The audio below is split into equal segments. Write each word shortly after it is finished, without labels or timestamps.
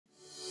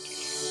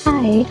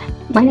Hi,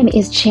 my name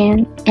is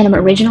Qian, and I'm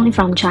originally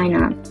from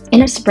China. In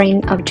the spring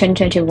of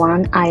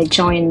 2021, I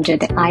joined the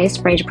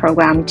MSIS-Bridge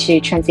program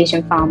to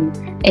transition from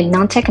a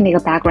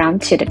non-technical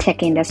background to the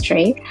tech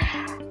industry.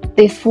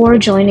 Before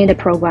joining the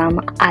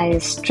program, I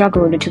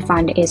struggled to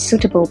find a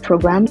suitable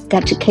program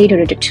that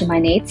catered to my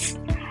needs.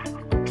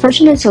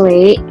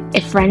 Fortunately,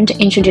 a friend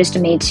introduced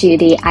me to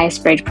the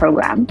MSIS-Bridge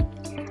program.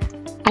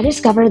 I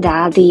discovered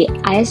that the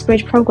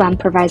MSIS-Bridge program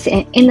provides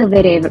an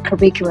innovative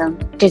curriculum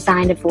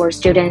designed for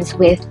students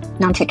with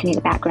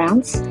non-technical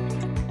backgrounds.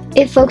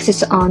 It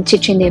focuses on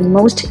teaching the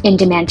most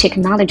in-demand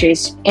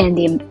technologies in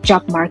the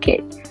job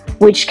market,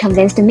 which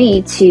convinced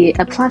me to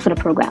apply for the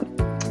program.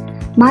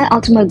 My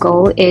ultimate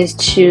goal is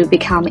to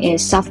become a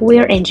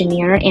software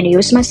engineer and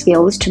use my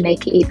skills to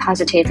make a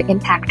positive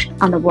impact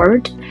on the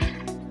world.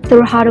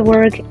 Through hard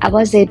work, I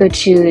was able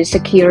to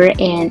secure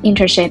an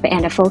internship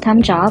and a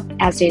full-time job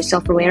as a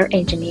software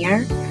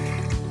engineer.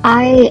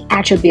 I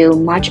attribute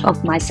much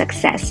of my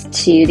success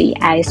to the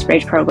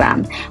MSIS-Bridge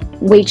program,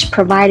 which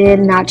provided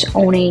not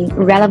only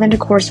relevant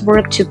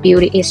coursework to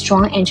build a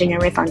strong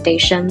engineering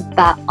foundation,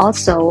 but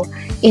also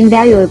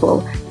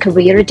invaluable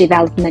career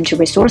development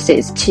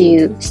resources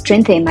to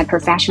strengthen my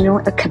professional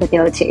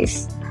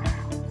capabilities.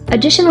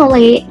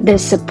 Additionally, the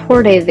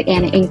supportive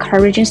and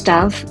encouraging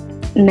staff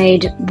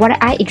made what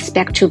I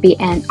expect to be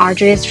an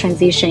arduous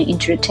transition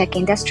into the tech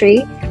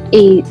industry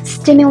a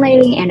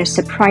stimulating and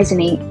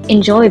surprisingly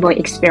enjoyable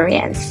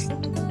experience.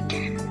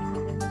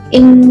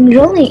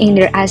 Enrolling in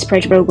the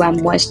MSIS-Bridge program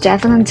was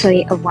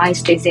definitely a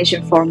wise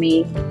decision for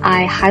me.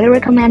 I highly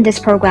recommend this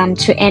program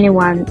to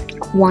anyone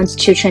who wants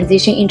to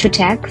transition into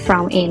tech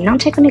from a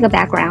non-technical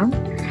background.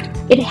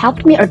 It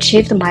helped me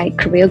achieve my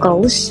career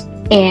goals,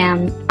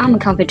 and I'm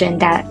confident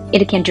that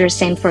it can do the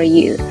same for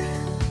you.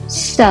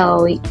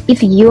 So,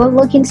 if you are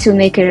looking to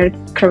make a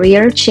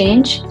career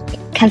change,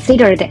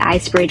 consider the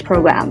MSIS-Bridge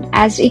program,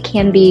 as it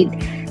can be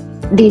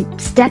the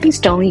stepping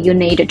stone you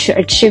need to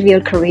achieve your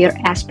career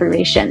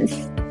aspirations.